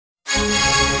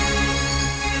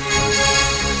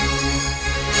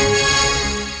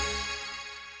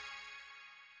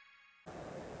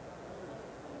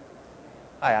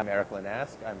Hi, I'm Erik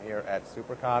Linask. I'm here at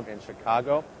Supercom in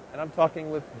Chicago, and I'm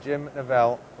talking with Jim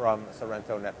Nevelle from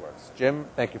Sorrento Networks. Jim,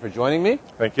 thank you for joining me.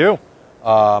 Thank you.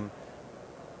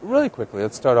 Really quickly,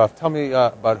 let's start off. Tell me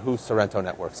about who Sorrento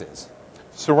Networks is.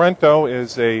 Sorrento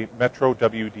is a Metro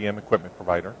WDM equipment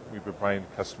provider. We provide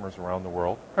customers around the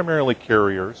world, primarily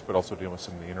carriers, but also dealing with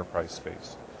some of the enterprise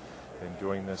space. Been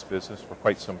doing this business for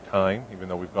quite some time, even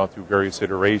though we've gone through various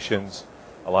iterations.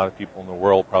 A lot of people in the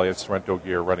world probably have Sorrento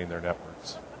gear running their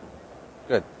networks.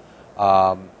 Good.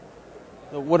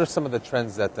 What are some of the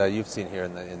trends that you've seen here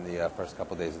in the first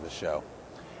couple of days of the show?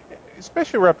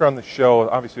 Especially wrapped around the show,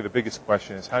 obviously the biggest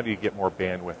question is how do you get more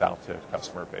bandwidth out to the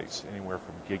customer base? Anywhere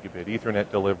from gigabit Ethernet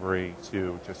delivery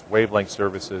to just wavelength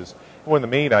services. And one of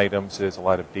the main items is a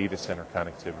lot of data center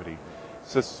connectivity.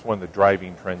 So this is one of the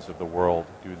driving trends of the world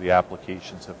due to the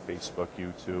applications of Facebook,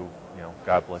 YouTube,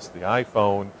 God bless the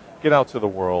iPhone, get out to the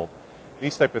world.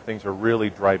 These type of things are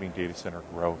really driving data center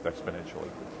growth exponentially.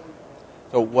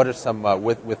 So what are some,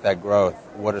 with that growth,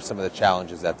 what are some of the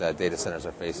challenges that the data centers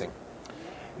are facing?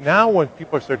 Now when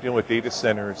people are starting dealing with data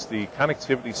centers, the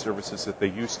connectivity services that they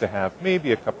used to have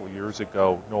maybe a couple of years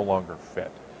ago no longer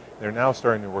fit. They're now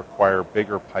starting to require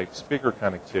bigger pipes, bigger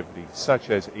connectivity,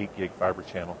 such as 8 gig fiber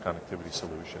channel connectivity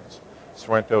solutions.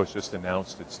 Sorrento has just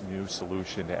announced its new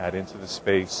solution to add into the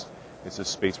space. It's a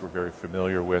space we're very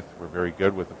familiar with. We're very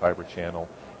good with the fiber channel.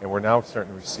 And we're now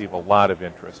starting to receive a lot of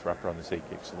interest wrapped around this 8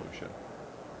 gig solution.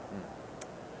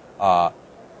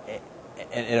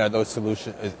 And are those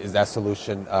solutions, is that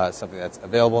solution something that's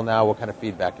available now? What kind of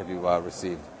feedback have you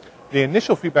received? The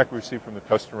initial feedback we received from the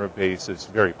customer base is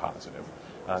very positive.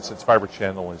 Since fiber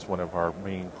channel is one of our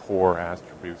main core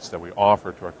attributes that we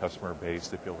offer to our customer base,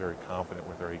 they feel very confident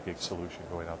with our 8 gig solution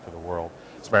going out to the world.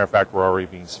 As a matter of fact, we're already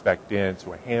being spec'd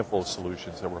into a handful of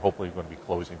solutions that we're hopefully going to be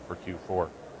closing for Q4.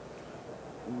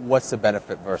 What's the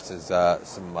benefit versus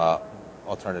some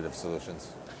alternative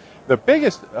solutions? The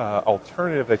biggest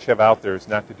alternative that you have out there is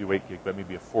not to do 8 gig, but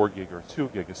maybe a 4 gig or 2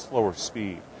 gig, a slower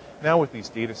speed. Now with these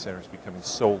data centers becoming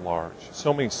so large,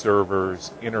 so many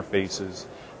servers, interfaces,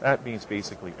 that means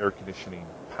basically air conditioning,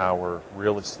 power,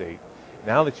 real estate.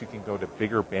 Now that you can go to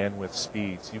bigger bandwidth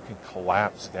speeds, you can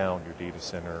collapse down your data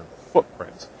center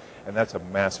footprint. And that's a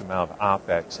massive amount of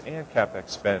OpEx and CapEx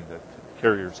spend that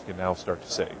carriers can now start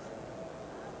to save.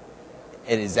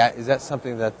 And is that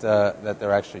something that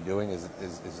they're actually doing? Is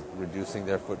reducing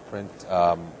their footprint,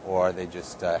 or are they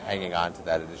just hanging on to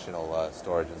that additional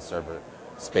storage and server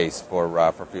space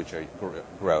for future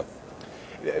growth?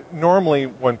 Normally,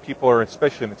 when people are,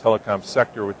 especially in the telecom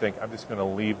sector, would think, I'm just going to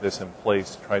leave this in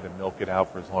place, try to milk it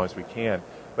out for as long as we can.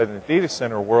 But in the data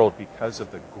center world, because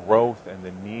of the growth and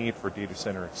the need for data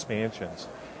center expansions,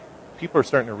 people are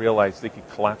starting to realize they can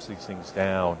collapse these things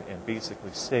down and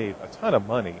basically save a ton of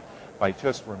money by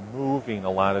just removing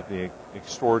a lot of the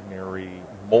extraordinary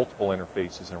multiple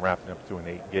interfaces and wrapping up to an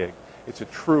 8 gig. It's a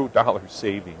true dollar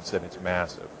savings, and it's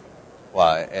massive.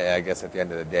 Well, I guess at the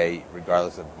end of the day,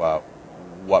 regardless of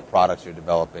what products you're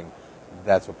developing,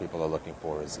 that's what people are looking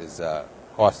for is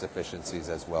cost efficiencies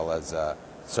as well as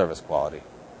service quality.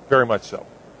 Very much so.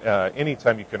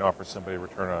 Anytime you can offer somebody a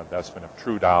return on investment of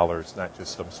true dollars, not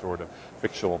just some sort of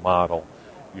fictional model,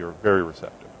 you're very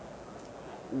receptive.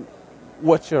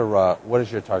 What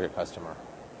is your target customer?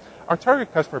 Our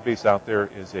target customer base out there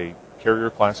is a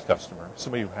carrier class customer,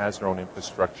 somebody who has their own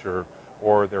infrastructure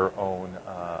or their own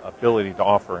ability to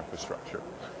offer infrastructure.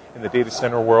 In the data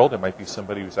center world, it might be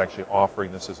somebody who's actually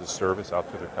offering this as a service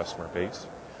out to their customer base,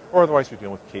 or otherwise we're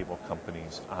dealing with cable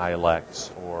companies,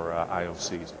 ILECs, or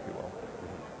IOCs, if you will.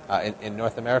 In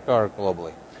North America or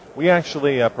globally? We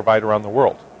actually provide around the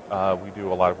world. We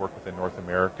do a lot of work within North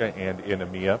America and in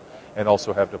EMEA, and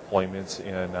also have deployments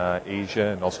in Asia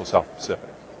and also South Pacific.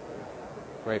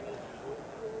 Great.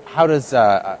 How does,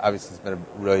 obviously it's been a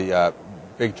really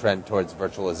big trend towards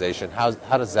virtualization.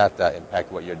 How does that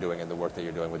impact what you're doing and the work that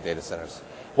you're doing with data centers?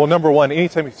 Well, number one,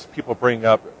 anytime people bring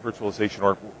up virtualization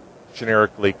or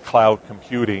generically cloud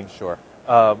computing, sure.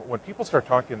 When people start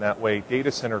talking that way,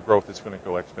 data center growth is going to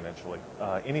go exponentially.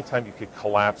 Anytime you could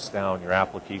collapse down your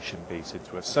application base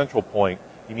into a central point,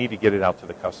 you need to get it out to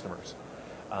the customers.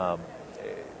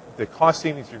 The cost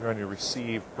savings you're going to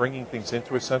receive bringing things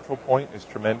into a central point is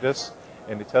tremendous.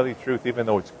 And to tell you the truth, even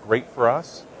though it's great for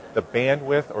us, the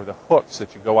bandwidth or the hooks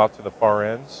that you go out to the far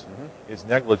ends is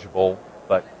negligible,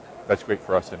 but that's great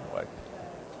for us anyway.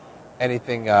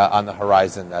 Anything on the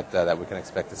horizon that we can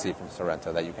expect to see from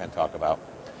Sorrento that you can talk about?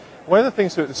 One of the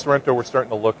things that Sorrento we're starting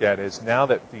to look at is now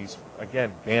that these,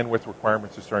 again, bandwidth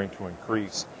requirements are starting to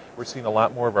increase, we're seeing a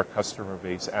lot more of our customer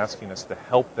base asking us to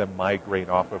help them migrate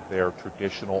off of their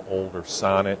traditional older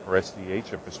SONET or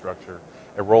SDH infrastructure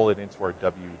and roll it into our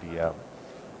WDM.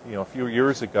 A few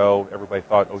years ago, everybody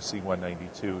thought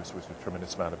OC192s was a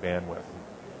tremendous amount of bandwidth.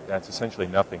 That's essentially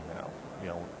nothing now.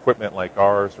 Equipment like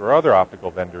ours or other optical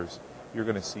vendors, you're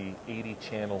going to see 80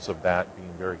 channels of that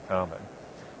being very common.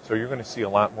 So you're going to see a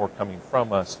lot more coming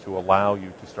from us to allow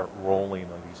you to start rolling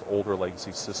on these older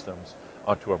legacy systems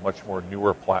onto a much more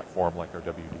newer platform like our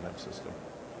WDM system.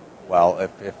 Well,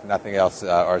 if nothing else,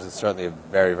 ours is certainly a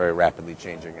very, very rapidly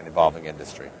changing and evolving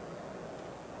industry.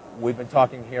 We've been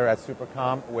talking here at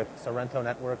Supercom with Sorrento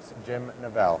Networks' Jim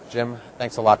Nevelle. Jim,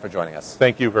 thanks a lot for joining us.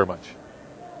 Thank you very much.